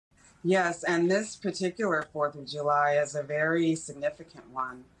Yes, and this particular 4th of July is a very significant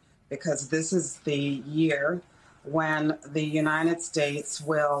one because this is the year when the United States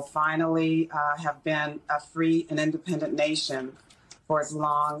will finally have been a free and independent nation for as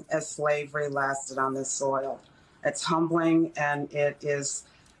long as slavery lasted on this soil. It's humbling and it is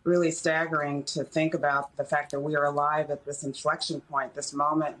really staggering to think about the fact that we are alive at this inflection point, this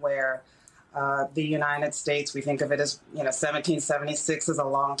moment where the United States, we think of it as, 1776 is a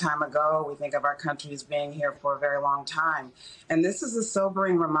long time ago. We think of our country as being here for a very long time. And this is a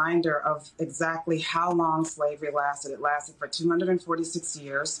sobering reminder of exactly how long slavery lasted. It lasted for 246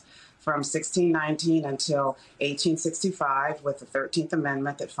 years, from 1619 until 1865, with the 13th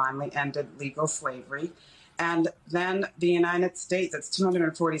Amendment that finally ended legal slavery. And then the United States, it's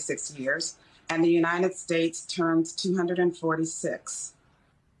 246 years, and the United States turns 246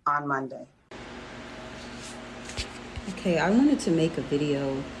 on Monday. Okay, I wanted to make a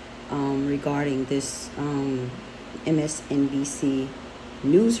video regarding this MSNBC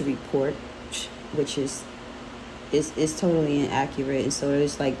news report, which is totally inaccurate, and so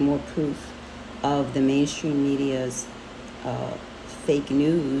there's like more proof of the mainstream media's fake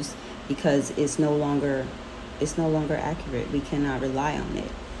news because it's no longer accurate. We cannot rely on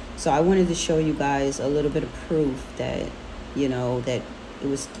it. So I wanted to show you guys a little bit of proof that that it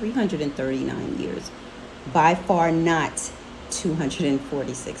was 339 years. By far not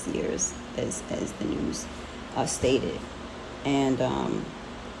 246 years as the news stated. And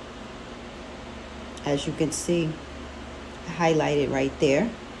as you can see, highlighted right there.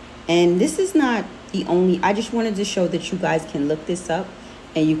 And this is not the only, I just wanted to show that you guys can look this up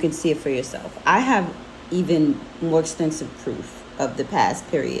and you can see it for yourself. I have even more extensive proof of the past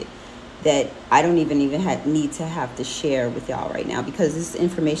period that I don't even need to have to share with y'all right now, because this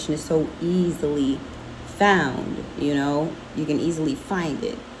information is so easily found. You can easily find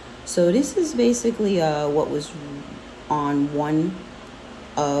it. So this is basically what was on one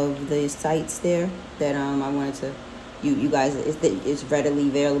of the sites there that I wanted to you guys, it's readily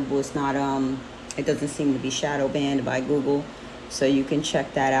available. It's not it doesn't seem to be shadow banned by Google, so you can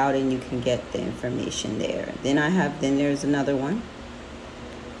check that out and you can get the information there. Then there's another one.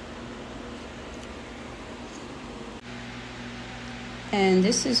 And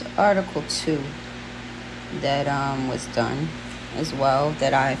this is Article 2 that was done as well,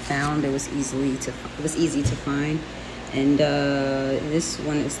 that I found. It was easy to find, and this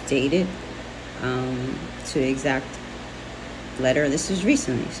one is dated to exact letter. This is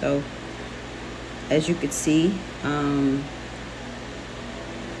recently, so as you could see,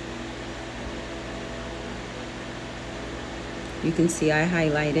 you can see I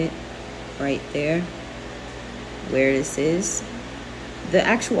highlighted right there where this is. The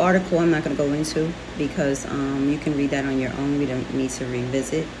actual article I'm not going to go into because you can read that on your own. We don't need to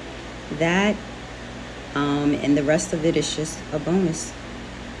revisit that. And the rest of it is just a bonus,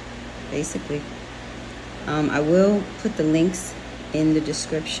 basically. I will put the links in the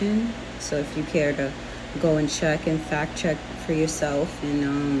description, so if you care to go and check and fact check for yourself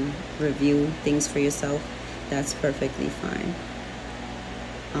and review things for yourself, that's perfectly fine.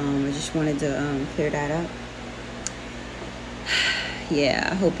 I just wanted to clear that up. Yeah,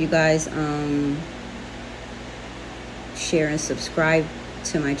 I hope you guys share and subscribe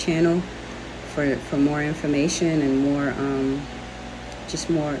to my channel for more information and more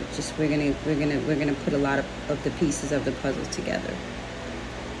we're gonna put a lot of the pieces of the puzzle together.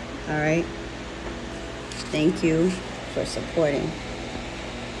 All right, thank you for supporting.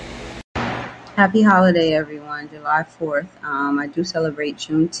 Happy holiday, everyone. July 4th. I do celebrate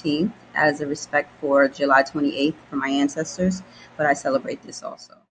Juneteenth as a respect for July 28th for my ancestors, but I celebrate this also.